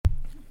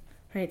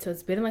Right, so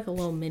it's been like a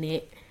little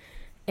minute.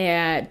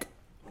 And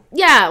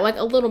yeah, like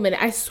a little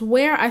minute. I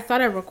swear I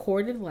thought I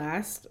recorded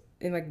last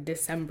in like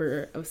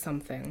December of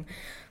something.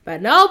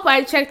 But nope,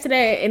 I checked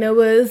today and it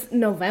was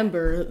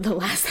November the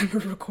last time I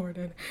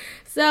recorded.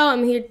 So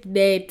I'm here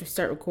today to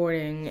start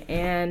recording.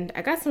 And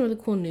I got some really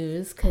cool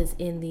news because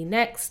in the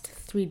next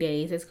 3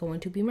 days, it's going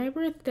to be my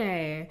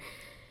birthday.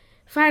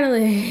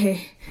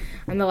 Finally,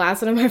 I'm the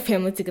last one in my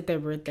family to get their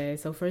birthday.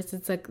 So first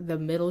it's like the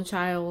middle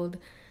child,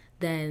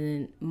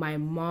 then my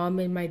mom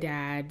and my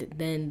dad,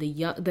 then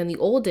the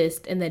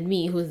oldest, and then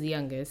me, who's the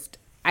youngest.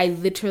 I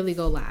literally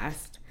go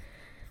last.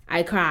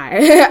 I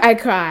cry. I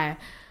cry.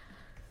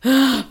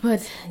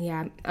 But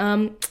yeah.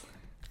 On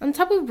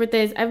top of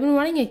birthdays, I've been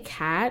wanting a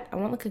cat. I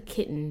want like a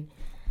kitten.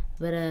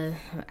 But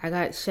I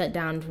got shut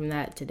down from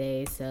that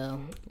today,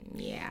 so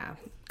yeah.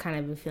 Kind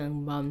of been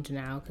feeling bummed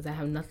now because I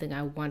have nothing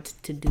I want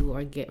to do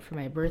or get for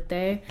my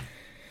birthday.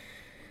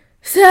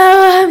 So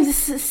I'm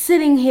just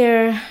sitting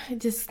here,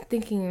 just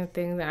thinking of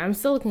things. I'm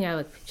still looking at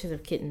like pictures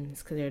of kittens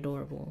because they're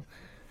adorable.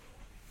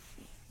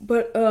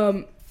 But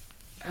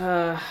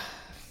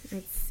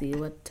let's see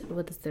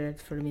what is there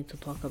for me to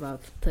talk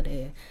about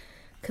today.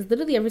 Because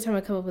literally every time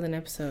I come up with an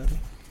episode,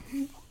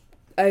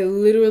 I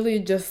literally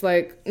just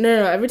like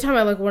no. Every time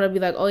I like want to be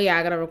like, oh yeah,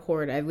 I gotta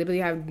record. I literally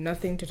have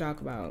nothing to talk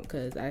about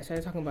because I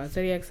started talking about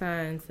zodiac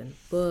signs and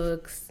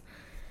books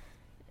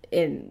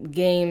and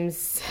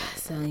games.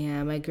 So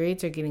yeah, my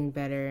grades are getting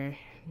better.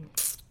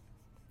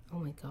 Oh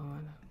my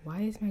god,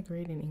 why is my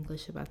grade in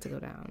English about to go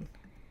down?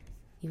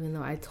 Even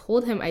though I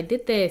told him I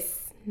did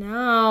this.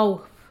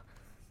 No,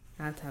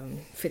 I have to have him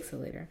fix it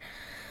later.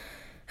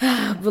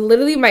 But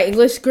literally my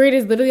English grade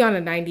is literally on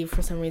a 90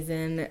 for some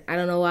reason. I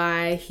don't know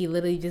why. He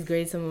literally just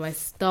graded some of my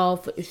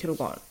stuff. It should have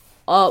gone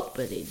up,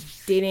 but it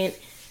didn't.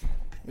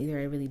 Either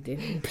I really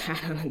did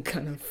bad on a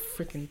kind of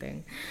freaking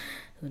thing.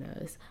 Who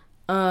knows?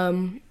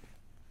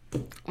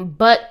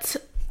 But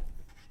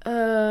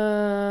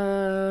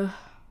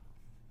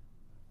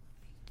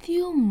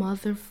you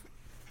motherfucker.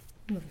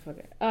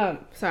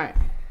 Sorry.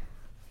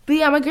 But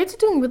yeah, my grades are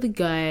doing really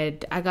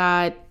good. I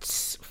got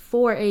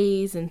 4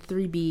 A's and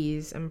 3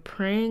 B's. I'm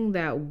praying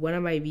that one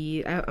of my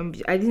B's, I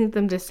just need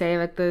them to stay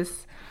like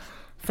this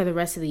for the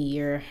rest of the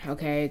year,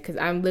 okay? Because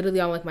I'm literally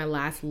on like my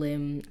last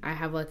limb. I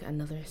have like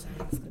another sign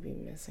that's gonna be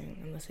missing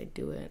unless I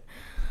do it.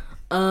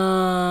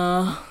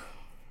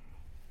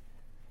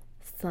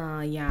 So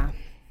yeah.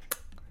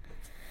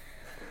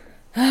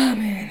 Oh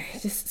man,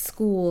 just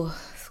school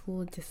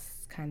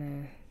just kind of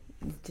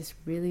just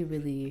really,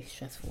 really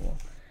stressful.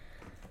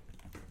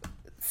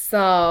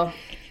 So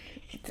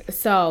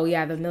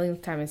yeah, the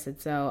millionth time I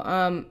said so.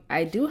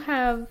 I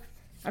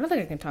don't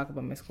think I can talk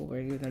about my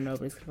schoolwork even though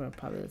nobody's gonna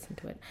probably listen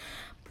to it.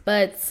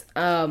 But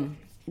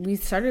we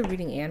started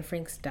reading Anne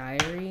Frank's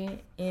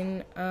diary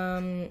in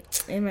my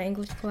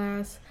English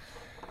class,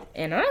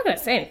 and I'm not gonna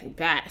say anything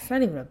bad. It's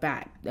not even a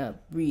bad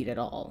read at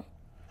all.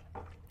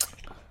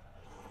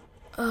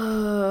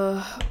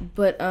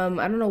 But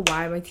I don't know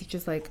why my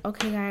teacher's like,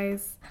 okay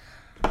guys,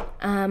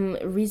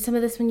 read some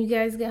of this when you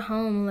guys get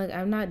home. Like,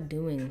 I'm not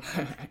doing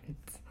that.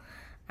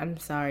 I'm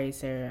sorry,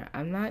 sir.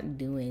 I'm not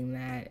doing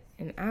that.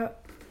 And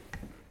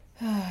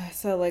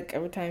so like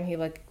every time he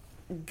like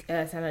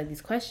sent out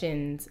these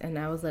questions, and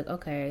I was like,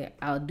 okay,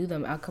 I'll do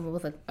them. I'll come up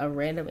with like a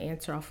random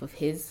answer off of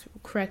his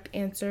correct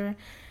answer.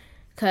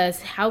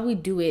 Cause how we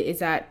do it is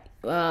that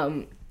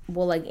we'll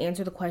like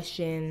answer the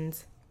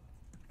questions.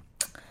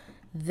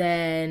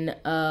 Then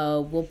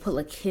we'll put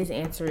like his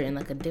answer in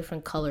like a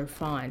different color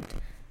font.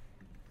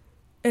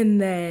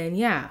 And then,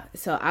 yeah,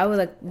 so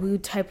we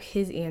would type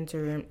his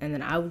answer, and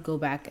then I would go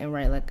back and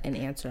write, like, an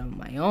answer on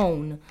my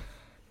own.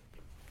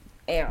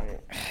 And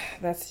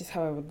that's just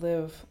how I would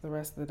live the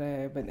rest of the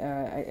day. But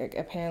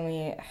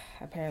apparently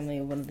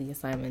one of the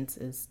assignments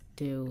is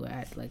due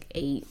at, like,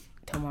 8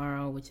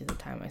 tomorrow, which is the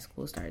time my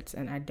school starts.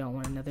 And I don't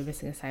want another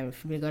missing assignment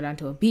for me to go down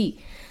to a B.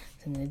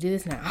 So I'm going to do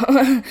this now.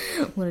 I'm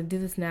going to do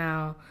this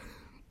now.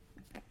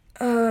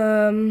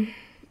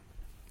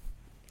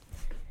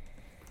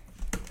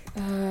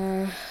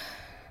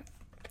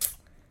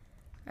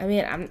 I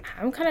mean,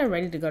 I'm kind of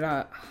ready to go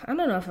to. I don't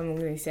know if I'm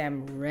going to say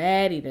I'm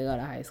ready to go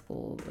to high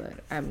school, but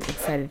I'm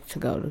excited to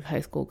go to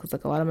high school because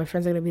like a lot of my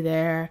friends are going to be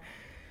there.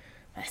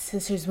 My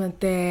sisters went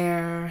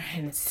there,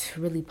 and it's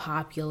really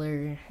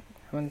popular.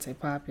 I wouldn't say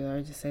popular.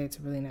 I just say it's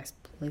a really nice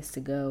place to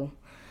go.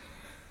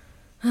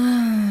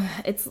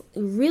 It's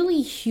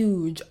really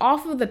huge.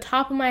 Off of the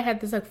top of my head,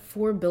 there's like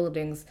 4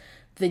 buildings.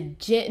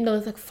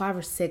 There's like 5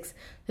 or 6.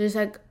 There's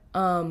like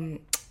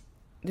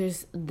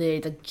there's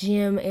the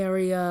gym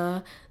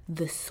area,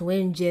 the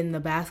swim gym, the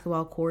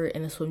basketball court,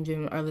 and the swim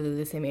gym are literally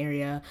the same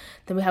area.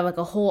 Then we have like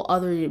a whole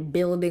other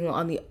building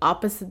on the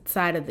opposite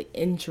side of the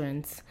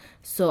entrance.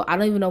 So I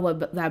don't even know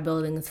what that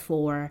building is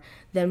for.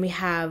 Then we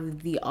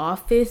have the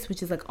office,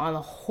 which is like on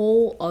the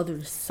whole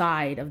other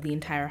side of the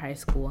entire high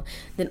school.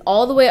 Then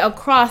all the way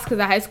across, because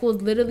the high school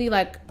is literally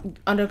like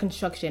under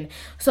construction.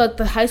 So like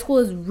the high school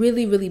is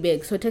really, really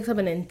big. So it takes up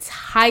an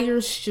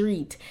entire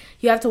street.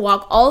 You have to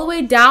walk all the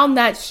way down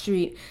that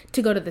street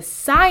to go to the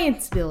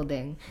science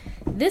building.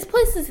 This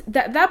place is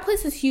that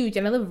place is huge,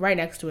 and I live right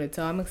next to it,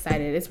 so I'm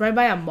excited. It's right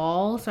by a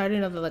mall, so I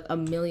didn't know that like a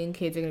million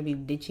kids are gonna be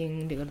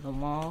ditching to go to the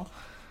mall.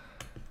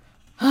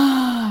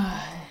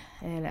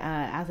 And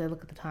as I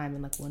look at the time,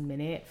 in like 1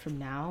 minute from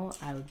now,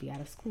 I would be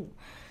out of school.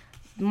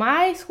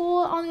 My school,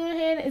 on the other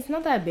hand, it's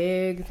not that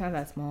big. It's not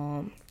that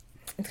small.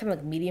 It's kind of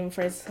like medium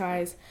for its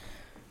size.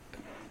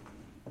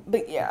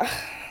 But yeah,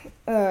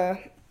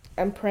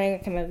 I'm praying I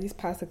can at least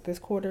pass like this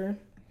quarter.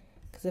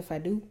 Because if I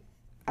do,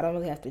 I don't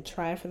really have to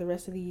try for the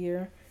rest of the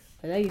year.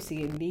 Like I used to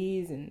get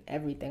B's and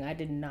everything. I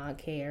did not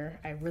care.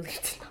 I really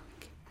did not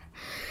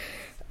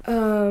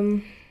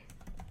care.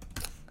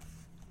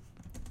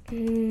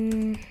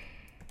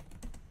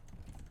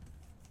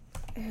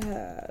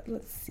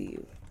 Let's see.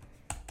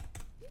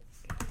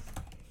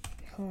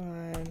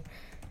 Hold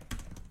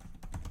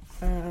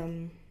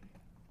on.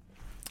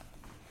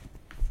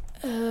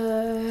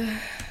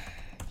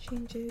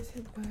 Changes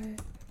but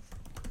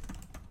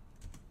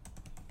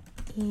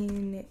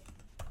in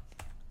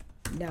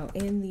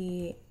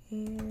the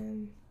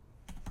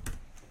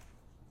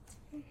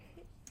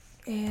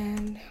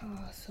and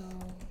also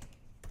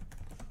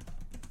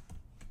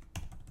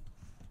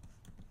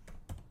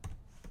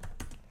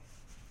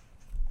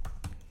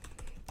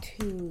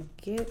to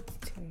get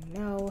to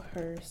know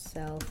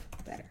herself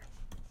better.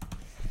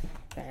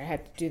 I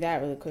had to do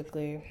that really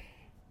quickly.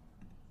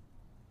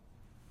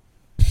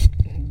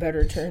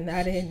 Better turn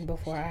that in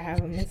before I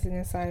have a missing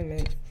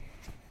assignment.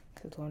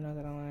 Because Lord knows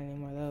I don't want any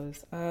more of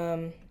those.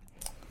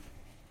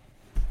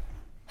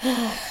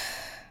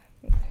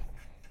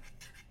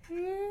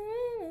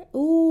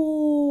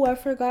 Ooh, I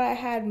forgot I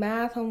had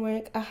math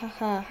homework.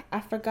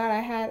 I forgot I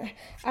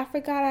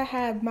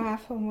had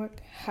math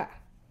homework.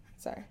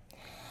 Sorry.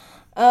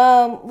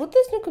 With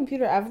this new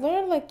computer, I've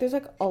learned like there's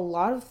like a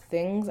lot of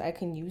things I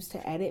can use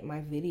to edit my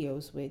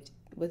videos, which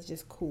was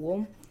just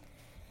cool.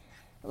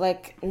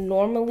 Like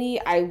normally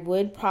I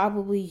would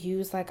probably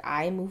use like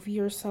iMovie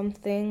or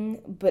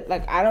something, but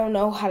like I don't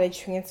know how to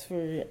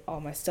transfer all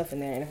my stuff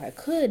in there, and if I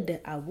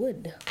could, I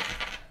would.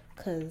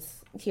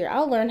 Cause here,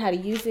 I'll learn how to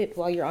use it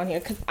while you're on here,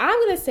 cause I'm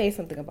gonna say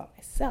something about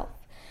myself.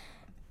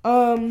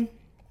 Oh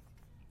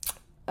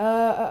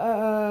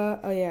yeah,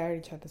 I already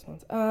tried this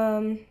once.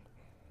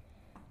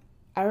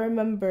 I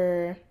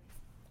remember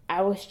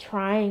I was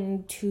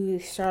trying to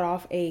start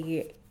off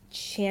a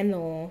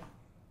channel,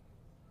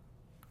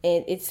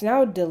 and it's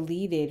now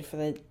deleted for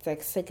the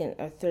like second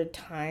or third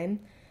time.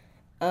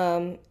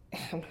 I'm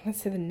not gonna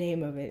say the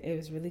name of it. It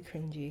was really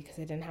cringy because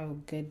I didn't have a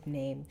good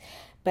name.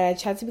 But I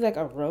tried to be like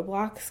a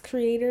Roblox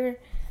creator,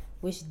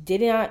 which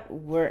did not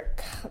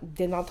work.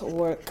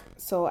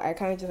 So I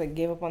kind of just like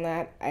gave up on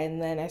that.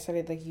 And then I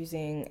started like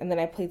and then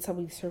I played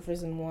Subway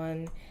Surfers in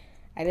one.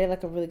 I did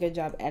like a really good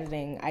job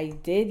editing. I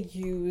did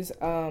use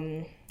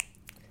I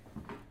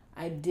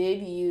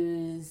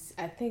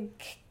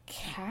think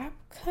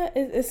CapCut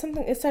is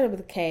something. It started with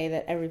a K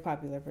that every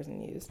popular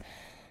person used.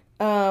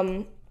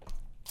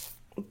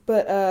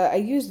 But I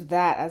used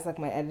that as like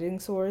my editing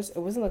source. It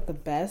wasn't like the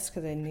best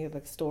because I needed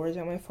like storage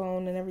on my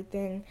phone and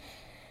everything.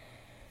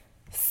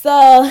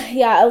 So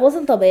yeah, it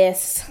wasn't the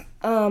best.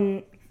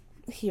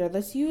 Here,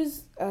 let's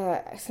use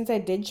since I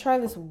did try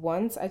this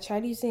once, I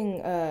tried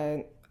using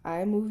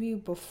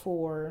iMovie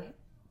before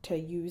to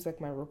use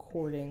like my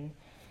recording.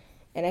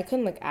 And I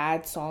couldn't like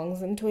add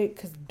songs into it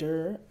because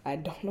I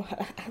don't know how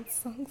to add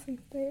songs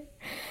into there.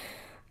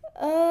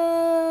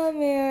 Oh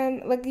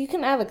man, like you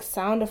can add like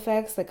sound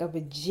effects, like a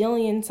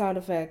bajillion sound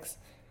effects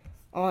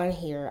on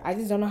here. I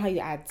just don't know how you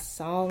add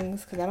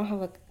songs because I don't have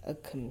like a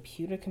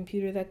computer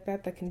like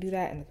that can do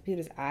that, and the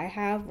computers I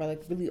have are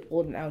like really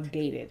old and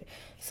outdated.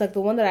 So like the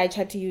one that I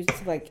tried to use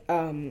to like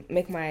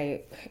make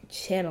my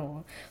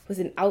channel was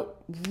an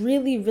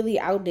really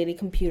outdated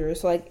computer.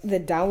 So like the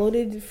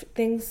downloaded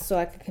things so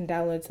I can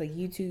download it to like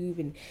YouTube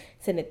and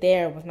send it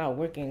there was not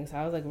working. So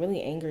I was like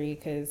really angry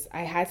because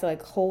I had to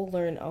like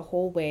learn a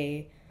whole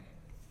way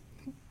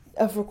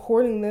of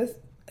recording this.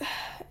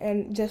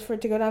 And just for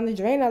it to go down the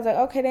drain, I was like,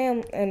 okay,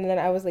 damn. And then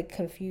I was like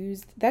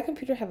confused. That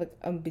computer had like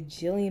a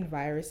bajillion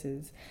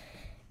viruses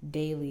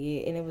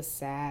daily, and it was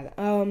sad.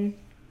 It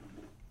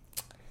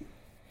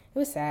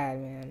was sad,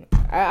 man.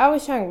 I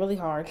was trying really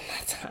hard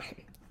that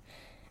time.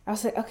 I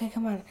was like, okay,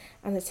 come on.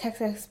 I'm the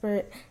tech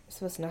expert. I'm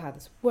supposed to know how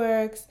this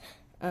works.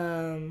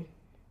 I'm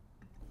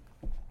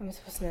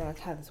supposed to know like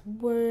how this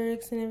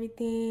works and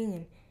everything,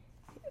 and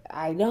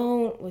I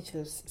don't, which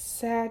was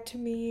sad to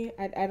me.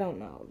 I don't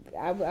know.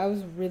 I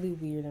was really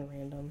weird and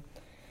random.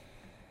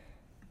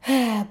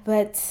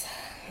 But,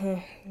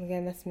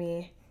 again, that's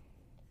me.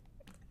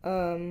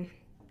 I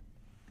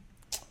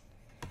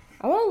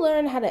want to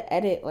learn how to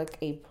edit like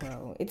a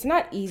pro. It's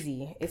not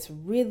easy. It's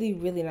really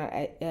not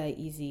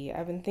easy.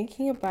 I've been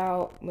thinking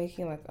about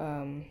making like,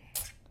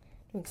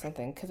 doing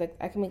something. Because like,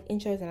 I can make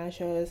intros and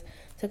outros.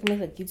 So I can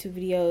make like YouTube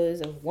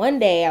videos. And one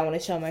day I want to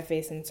show my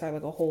face and start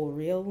like a whole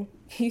real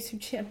YouTube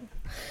channel.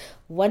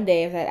 One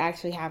day, if that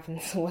actually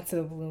happens once in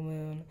a blue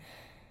moon.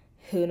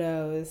 who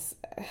knows?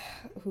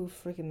 Who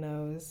freaking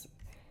knows?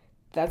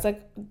 That's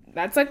like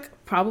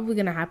probably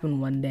gonna happen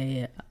one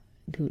day.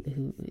 Who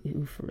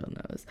for real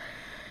knows?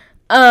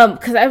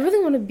 Because I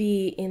really want to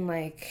be in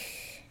like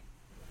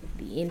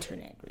the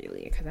internet,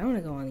 really, because I want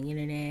to go on the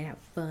internet, have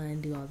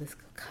fun, do all this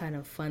kind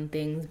of fun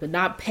things, but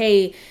not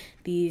pay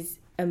these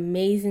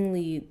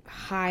amazingly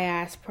high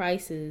ass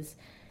prices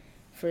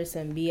for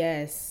some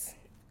BS.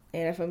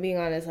 And if I'm being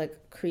honest, like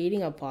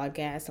creating a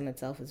podcast on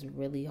itself is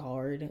really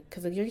hard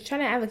because like you're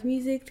trying to add like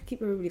music to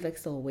keep everybody like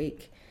still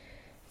awake.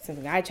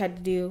 Something I tried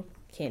to do,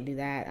 can't do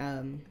that.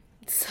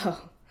 So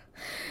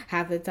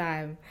half the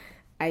time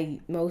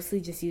I mostly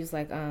just use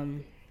like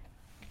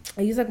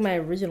I use like my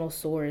original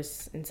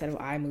source instead of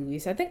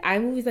iMovie. So I think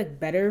iMovie is like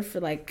better for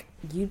like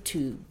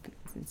YouTube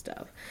and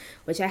stuff,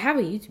 which I have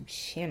a YouTube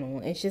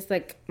channel. It's just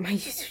like my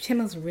YouTube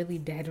channel is really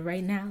dead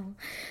right now.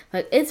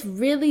 Like it's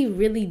really,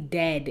 really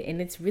dead,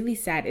 and it's really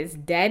sad. It's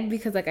dead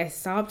because like I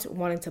stopped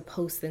wanting to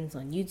post things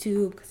on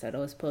YouTube because I'd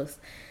always post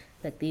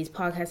like these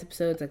podcast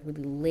episodes like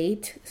really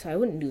late, so I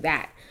wouldn't do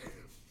that.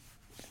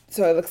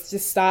 So I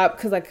just stop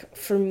because like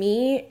for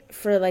me,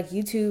 for like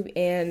YouTube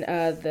and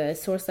the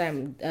source that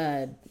I'm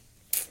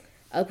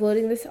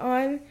uploading this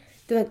on,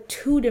 they're like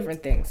two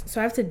different things. So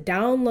I have to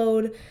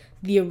download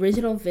the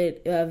original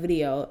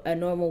video a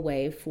normal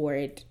way for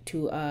it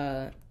to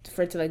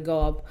like go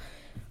up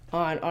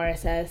on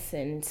RSS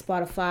and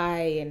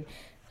Spotify and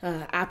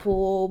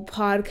Apple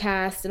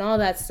Podcast and all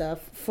that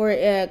stuff for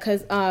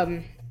because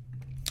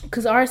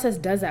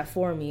RSS does that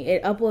for me.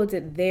 It uploads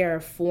it there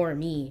for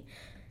me.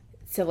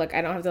 So like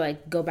I don't have to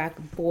like go back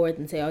and forth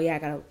and say, oh yeah, I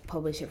gotta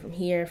publish it from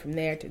here, from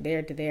there to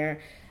there to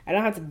there. I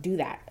don't have to do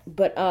that.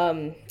 But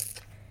for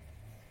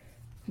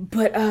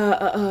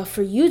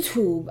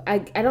YouTube, I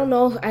don't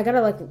know. I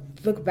gotta like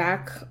look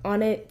back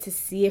on it to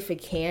see if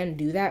it can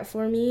do that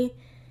for me.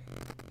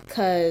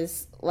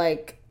 Cause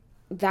like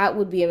that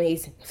would be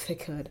amazing if it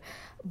could.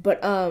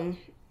 But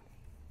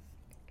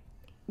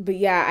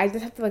yeah, I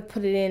just have to like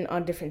put it in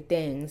on different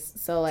things.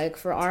 So like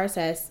for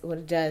RSS, what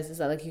it does is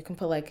that like you can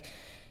put like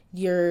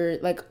your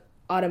like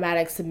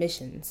automatic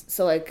submissions.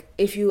 So like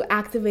if you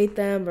activate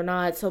them or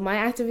not. So my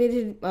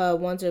activated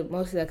ones are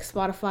mostly like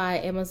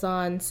Spotify,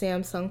 Amazon,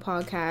 Samsung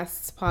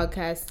podcast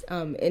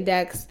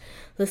index,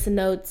 listen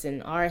notes,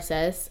 and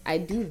RSS. I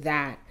do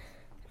that.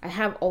 I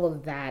have all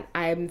of that.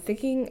 I'm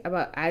thinking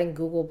about adding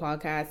Google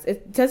Podcasts.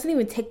 It doesn't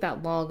even take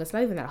that long. It's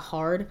not even that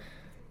hard.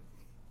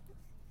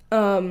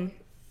 Oh,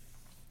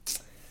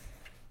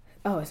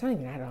 it's not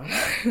even that on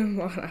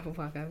Apple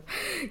Podcasts.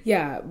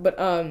 Yeah, but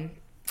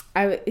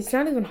it's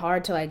not even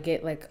hard to like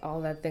get like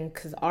all that thing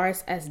because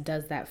RSS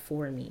does that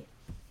for me.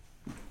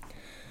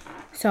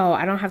 So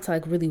I don't have to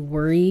like really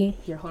worry.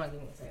 Here, hold on,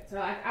 give me a second.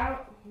 So I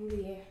don't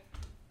really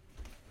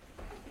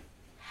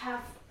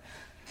have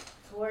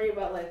to worry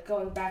about like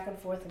going back and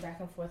forth and back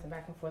and forth and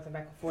back and forth and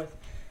back and forth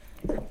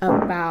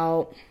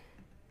about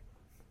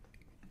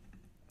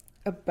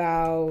oh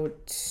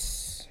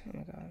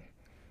my god.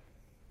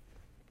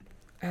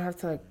 I have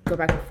to like go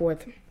back and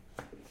forth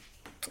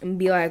and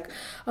be like,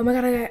 oh my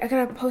god, I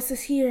gotta post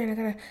this here, and I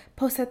gotta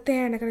post that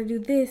there, and I gotta do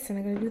this, and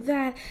I gotta do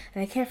that,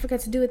 and I can't forget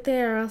to do it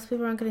there, or else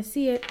people aren't gonna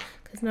see it.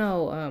 Cause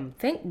no,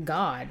 thank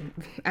God,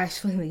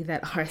 actually,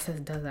 that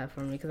RSS does that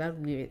for me, cause that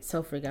would be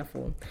so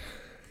forgetful.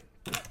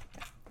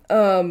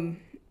 But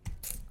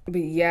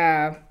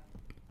yeah,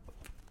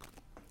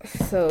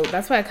 so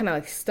that's why I kind of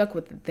like stuck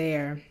with it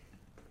there,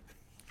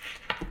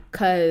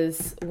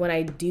 cause when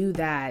I do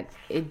that,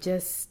 it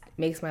just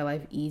makes my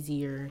life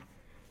easier.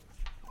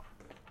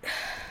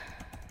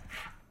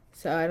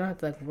 So I don't have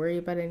to like worry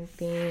about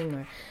anything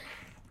or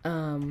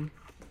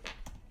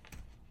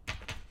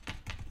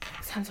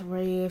it's time to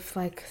worry if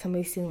like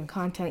somebody's stealing my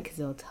content because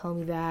they'll tell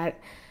me that.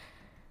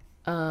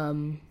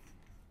 But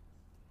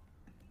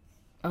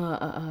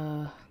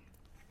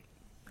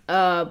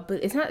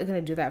it's not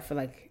gonna do that for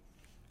like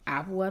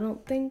Apple, I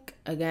don't think.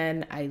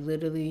 Again, I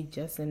literally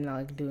just am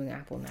like doing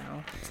Apple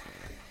now.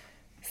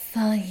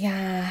 So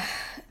yeah.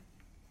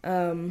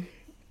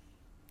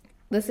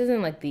 This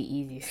isn't like the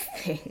easiest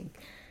thing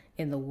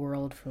in the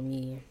world for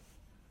me.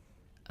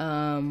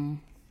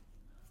 I'm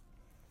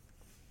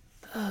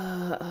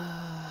trying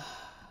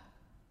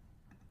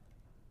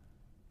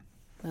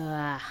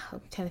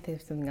to think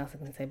of something else I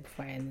can say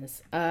before I end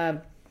this.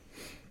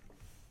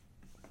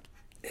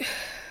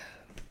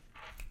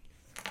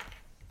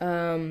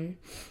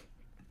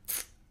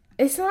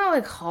 It's not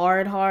like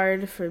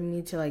hard for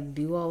me to like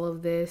do all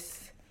of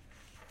this,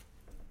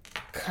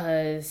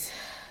 cause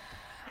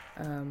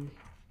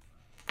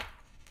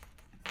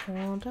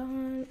hold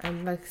on,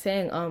 I'm like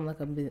saying like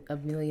a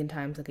million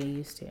times like I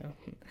used to.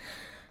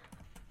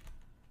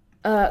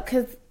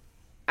 Cause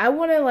I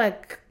want to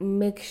like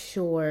make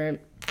sure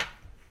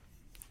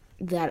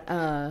that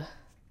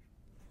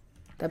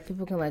that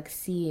people can like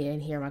see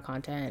and hear my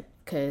content.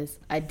 Cause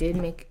I did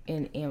make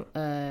an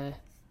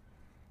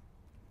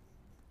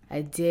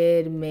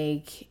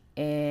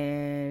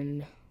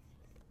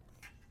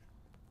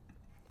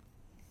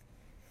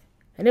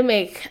I didn't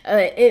make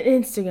an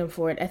Instagram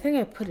for it. I think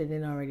I put it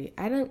in already.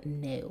 I don't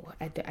know.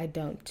 I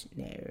don't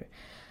know.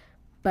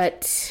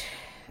 But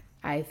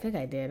I think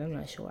I did. I'm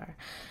not sure.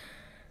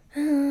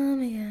 Oh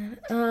my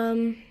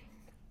god.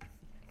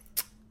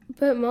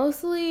 But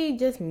mostly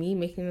just me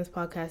making this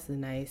podcast is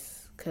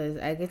nice because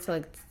I get to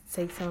like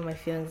take some of my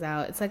feelings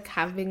out. It's like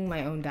having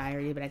my own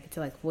diary, but I get to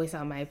like voice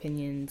out my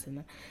opinions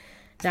and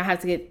not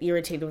have to get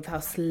irritated with how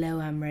slow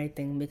I'm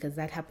writing because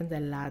that happens a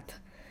lot.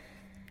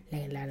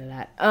 Like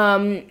a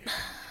lot.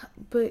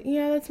 But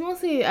yeah, that's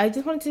mostly. I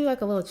just wanted to do like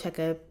a little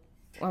checkup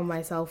on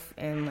myself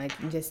and like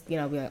just be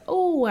like,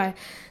 oh, I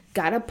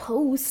gotta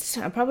post.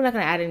 I'm probably not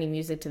gonna add any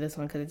music to this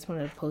one because I just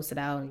wanted to post it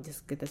out and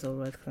just get this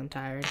over with because I'm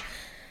tired.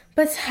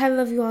 But I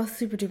love you all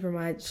super duper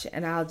much,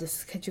 and I'll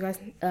just catch you guys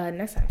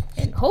next time.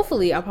 And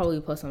hopefully, I'll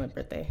probably post on my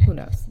birthday. Who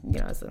knows?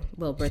 It's a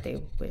little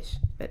birthday wish.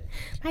 But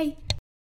bye.